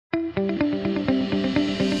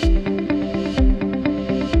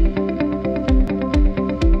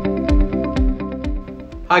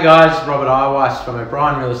Hi guys, Robert Eierweis from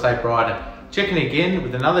O'Brien Real Estate Brighton, checking again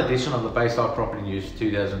with another edition of the Bayside Property News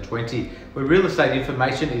 2020, where real estate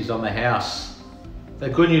information is on the house. The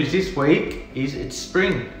good news this week is it's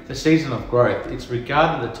spring, the season of growth. It's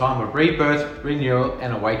regarded the time of rebirth, renewal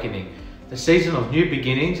and awakening. The season of new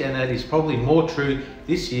beginnings, and that is probably more true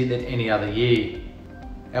this year than any other year.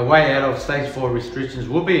 Our way out of stage 4 restrictions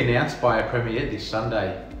will be announced by our Premier this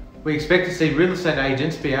Sunday. We expect to see real estate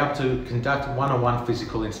agents be able to conduct one-on-one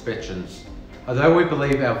physical inspections. Although we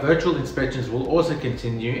believe our virtual inspections will also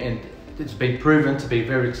continue, and it's been proven to be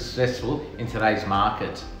very successful in today's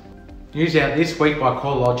market. News out this week by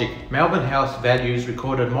CoreLogic. Melbourne house values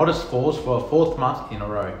recorded modest falls for a fourth month in a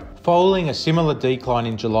row. Following a similar decline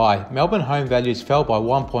in July, Melbourne home values fell by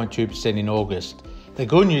 1.2% in August. The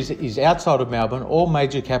good news is outside of Melbourne, all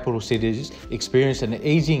major capital cities experienced an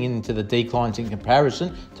easing into the declines in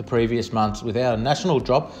comparison to previous months, without a national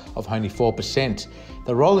drop of only 4%.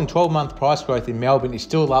 The rolling 12-month price growth in Melbourne is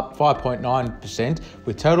still up 5.9%,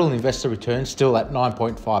 with total investor returns still at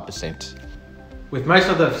 9.5%. With most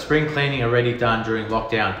of the spring cleaning already done during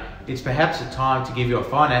lockdown, it's perhaps a time to give your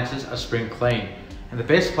finances a spring clean. And the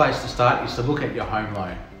best place to start is to look at your home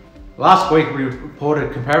loan. Last week we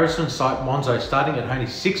reported comparison site Monzo starting at only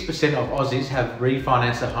 6% of Aussies have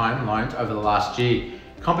refinanced their home loans over the last year.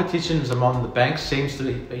 Competitions among the banks seems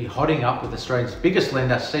to be hotting up, with Australia's biggest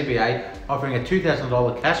lender, CBA, offering a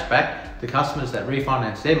 $2,000 cashback to customers that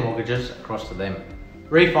refinance their mortgages across to them.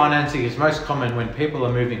 Refinancing is most common when people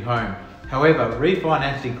are moving home. However,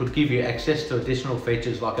 refinancing could give you access to additional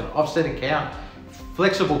features like an offset account,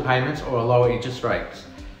 flexible payments or a lower interest rate.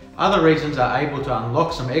 Other reasons are able to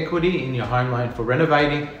unlock some equity in your home loan for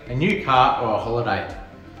renovating a new car or a holiday.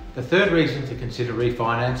 The third reason to consider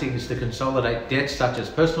refinancing is to consolidate debts such as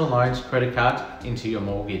personal loans, credit cards into your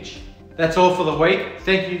mortgage. That's all for the week.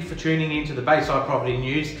 Thank you for tuning in to the Bayside Property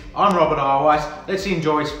News. I'm Robert Eierweis. Let's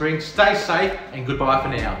enjoy spring, stay safe and goodbye for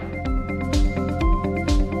now.